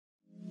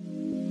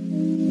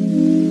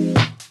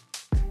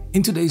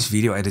In today's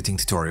video editing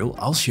tutorial,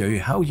 I'll show you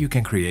how you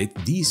can create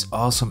these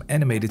awesome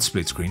animated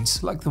split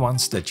screens like the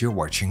ones that you're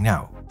watching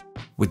now.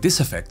 With this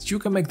effect, you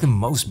can make the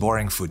most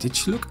boring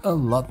footage look a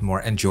lot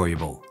more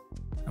enjoyable.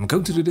 I'm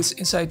going to do this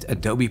inside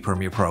Adobe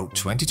Premiere Pro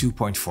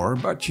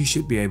 22.4, but you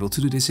should be able to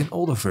do this in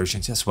older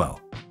versions as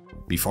well.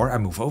 Before I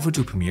move over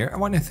to Premiere, I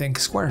want to thank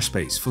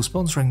Squarespace for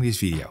sponsoring this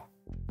video.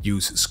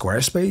 Use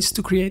Squarespace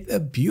to create a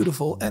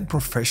beautiful and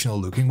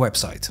professional looking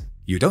website.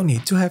 You don't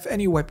need to have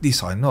any web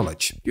design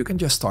knowledge. You can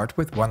just start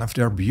with one of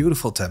their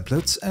beautiful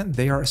templates and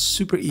they are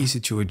super easy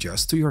to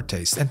adjust to your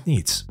taste and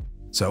needs.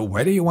 So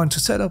whether you want to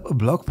set up a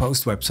blog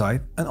post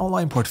website, an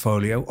online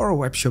portfolio or a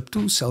webshop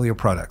to sell your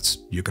products,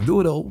 you can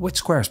do it all with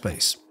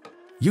Squarespace.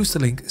 Use the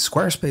link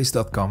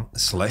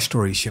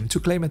squarespace.com/Storysium to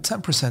claim a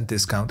 10%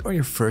 discount on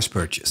your first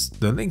purchase.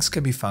 The links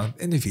can be found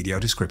in the video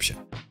description.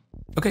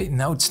 Okay,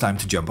 now it's time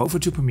to jump over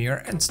to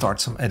Premiere and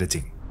start some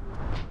editing.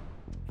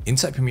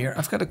 Inside Premiere,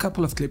 I've got a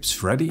couple of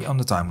clips ready on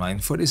the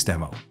timeline for this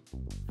demo.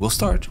 We'll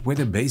start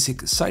with a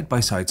basic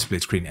side-by-side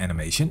split screen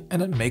animation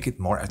and then make it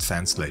more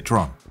advanced later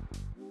on.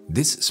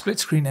 This split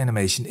screen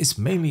animation is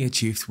mainly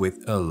achieved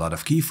with a lot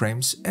of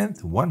keyframes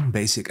and one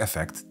basic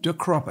effect, the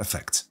crop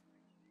effect.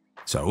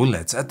 So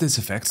let's add this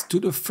effect to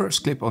the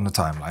first clip on the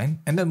timeline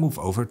and then move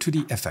over to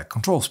the effect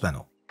controls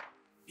panel.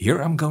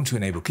 Here I'm going to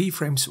enable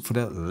keyframes for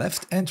the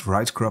left and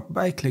right crop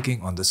by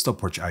clicking on the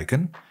stopwatch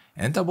icon,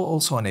 and I will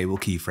also enable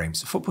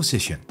keyframes for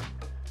position.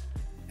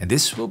 And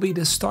this will be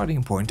the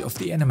starting point of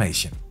the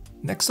animation.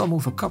 Next I'll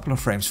move a couple of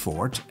frames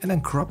forward and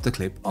then crop the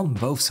clip on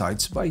both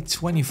sides by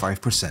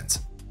 25%.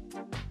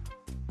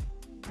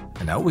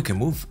 And now we can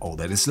move all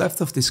that is left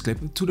of this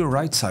clip to the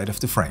right side of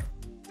the frame.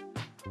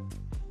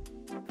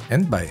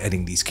 And by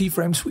adding these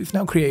keyframes, we've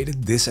now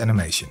created this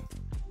animation.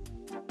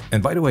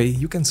 And by the way,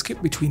 you can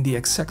skip between the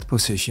exact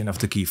position of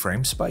the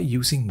keyframes by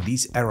using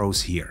these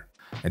arrows here.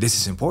 And this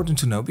is important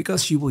to know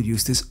because you will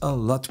use this a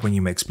lot when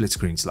you make split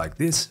screens like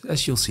this,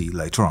 as you'll see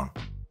later on.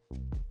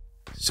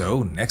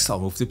 So next I'll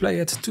move the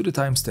playhead to the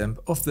timestamp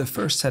of the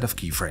first set of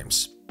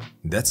keyframes.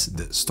 That's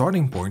the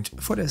starting point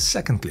for the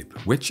second clip,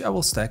 which I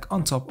will stack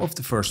on top of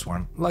the first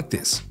one like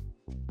this.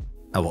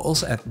 I will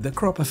also add the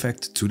crop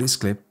effect to this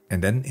clip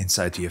and then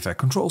inside the effect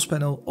controls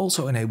panel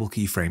also enable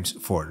keyframes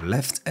for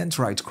left and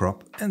right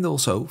crop and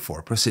also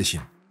for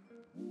precision.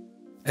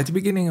 At the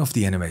beginning of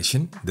the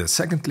animation, the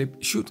second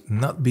clip should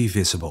not be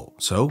visible,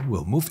 so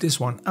we'll move this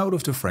one out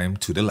of the frame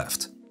to the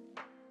left.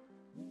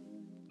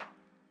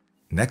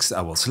 Next I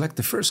will select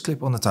the first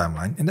clip on the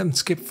timeline and then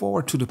skip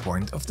forward to the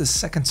point of the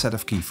second set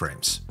of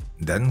keyframes.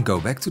 Then go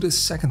back to the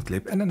second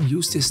clip and then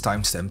use this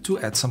timestamp to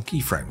add some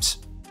keyframes.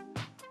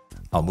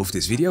 I'll move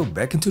this video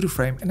back into the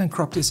frame and then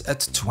crop this at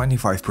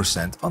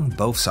 25% on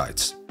both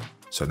sides.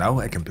 So now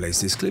I can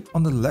place this clip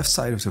on the left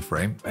side of the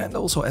frame and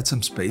also add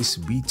some space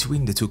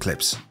between the two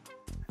clips.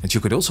 And you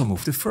could also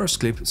move the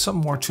first clip some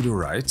more to the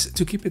right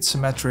to keep it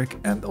symmetric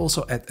and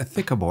also add a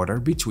thicker border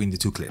between the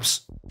two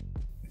clips.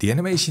 The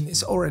animation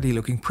is already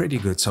looking pretty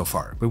good so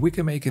far, but we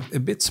can make it a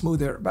bit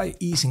smoother by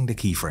easing the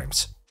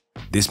keyframes.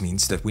 This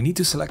means that we need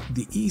to select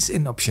the ease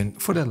in option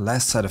for the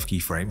last set of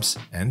keyframes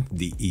and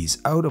the ease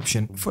out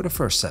option for the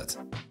first set.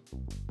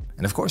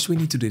 And of course we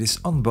need to do this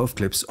on both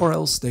clips or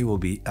else they will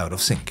be out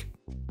of sync.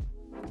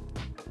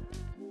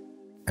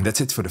 And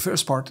that's it for the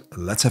first part.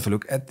 Let's have a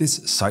look at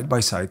this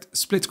side-by-side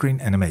split screen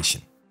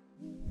animation.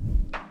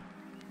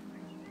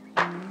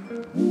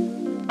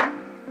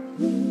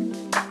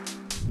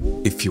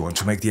 If you want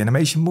to make the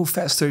animation move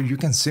faster, you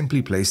can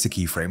simply place the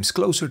keyframes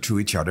closer to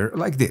each other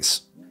like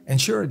this.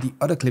 Ensure the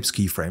other clip's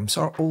keyframes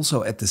are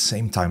also at the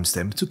same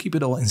timestamp to keep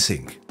it all in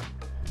sync.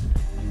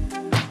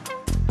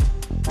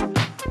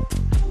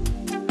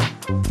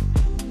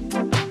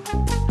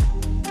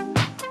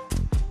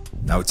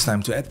 Now it's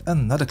time to add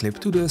another clip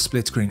to the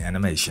split screen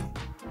animation.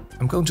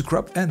 I'm going to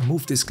crop and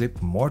move this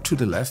clip more to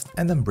the left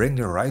and then bring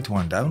the right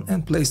one down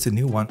and place the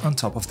new one on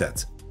top of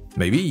that.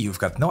 Maybe you've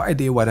got no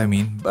idea what I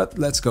mean, but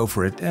let's go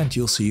for it and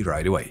you'll see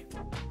right away.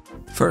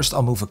 First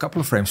I'll move a couple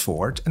of frames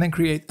forward and then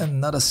create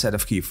another set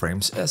of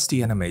keyframes as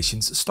the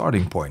animation's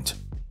starting point.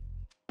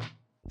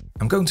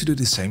 I'm going to do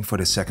the same for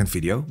the second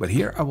video, but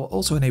here I will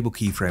also enable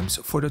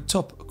keyframes for the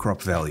top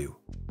crop value.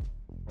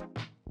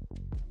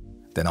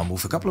 Then I'll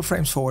move a couple of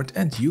frames forward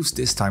and use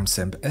this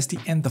timestamp as the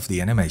end of the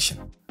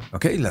animation.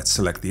 Okay, let's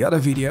select the other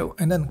video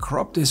and then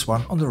crop this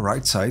one on the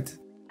right side.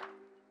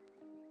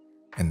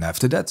 And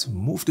after that,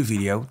 move the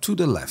video to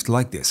the left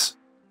like this.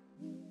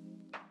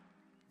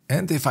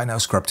 And if I now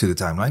scrub to the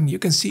timeline, you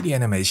can see the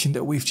animation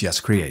that we've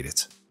just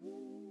created.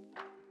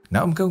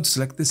 Now I'm going to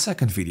select the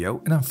second video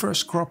and then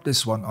first crop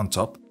this one on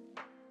top.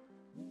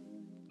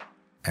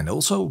 And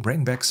also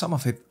bring back some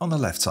of it on the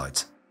left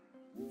side.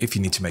 If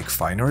you need to make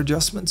finer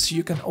adjustments,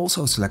 you can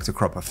also select the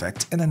crop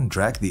effect and then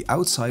drag the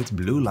outside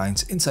blue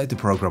lines inside the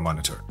program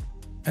monitor.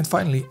 And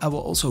finally, I will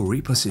also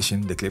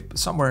reposition the clip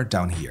somewhere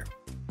down here.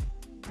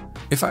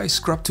 If I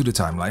scrub to the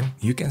timeline,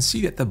 you can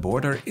see that the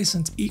border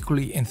isn't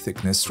equally in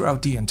thickness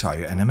throughout the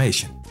entire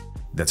animation.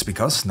 That's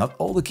because not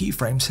all the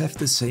keyframes have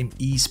the same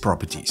ease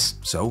properties,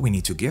 so we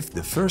need to give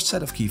the first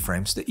set of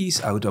keyframes the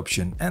ease out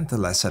option and the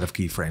last set of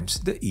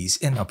keyframes the ease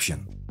in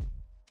option.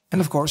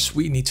 And of course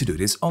we need to do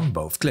this on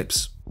both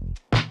clips.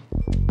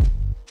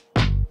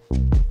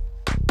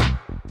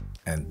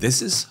 And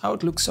this is how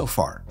it looks so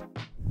far.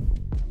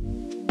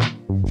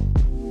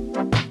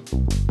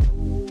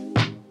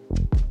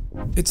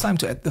 It's time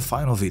to add the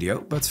final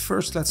video, but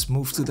first let's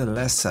move to the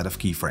last set of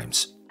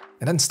keyframes,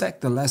 and then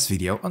stack the last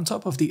video on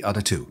top of the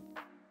other two.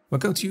 We're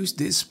going to use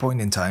this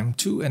point in time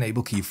to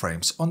enable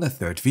keyframes on the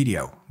third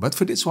video, but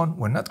for this one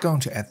we're not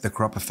going to add the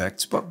crop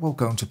effects, but we're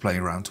going to play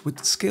around with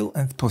the scale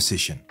and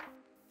position.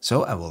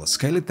 So I will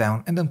scale it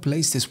down and then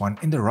place this one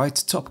in the right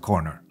top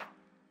corner.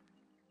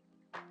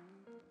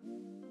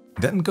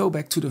 Then go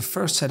back to the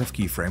first set of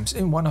keyframes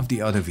in one of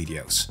the other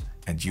videos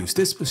and use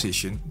this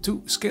position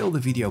to scale the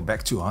video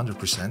back to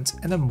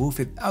 100% and then move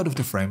it out of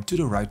the frame to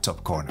the right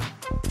top corner.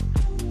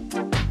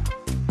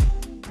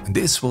 And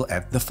this will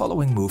add the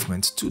following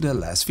movement to the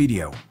last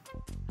video.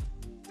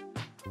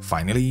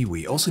 Finally,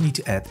 we also need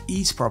to add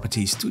ease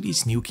properties to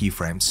these new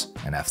keyframes,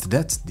 and after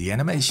that the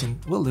animation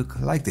will look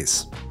like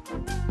this.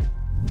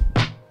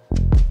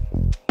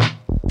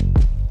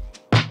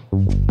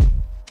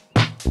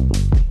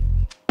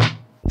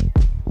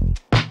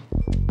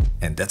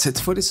 And that's it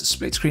for this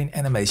split screen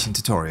animation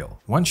tutorial.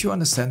 Once you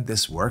understand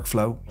this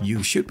workflow,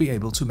 you should be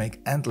able to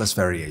make endless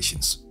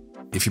variations.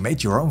 If you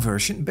made your own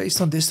version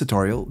based on this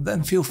tutorial,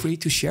 then feel free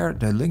to share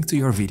the link to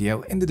your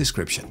video in the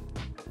description.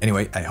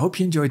 Anyway, I hope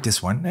you enjoyed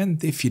this one,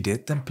 and if you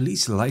did, then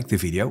please like the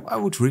video, I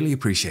would really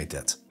appreciate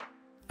that.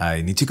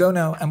 I need to go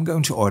now, I'm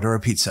going to order a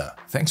pizza.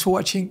 Thanks for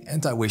watching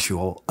and I wish you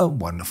all a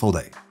wonderful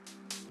day.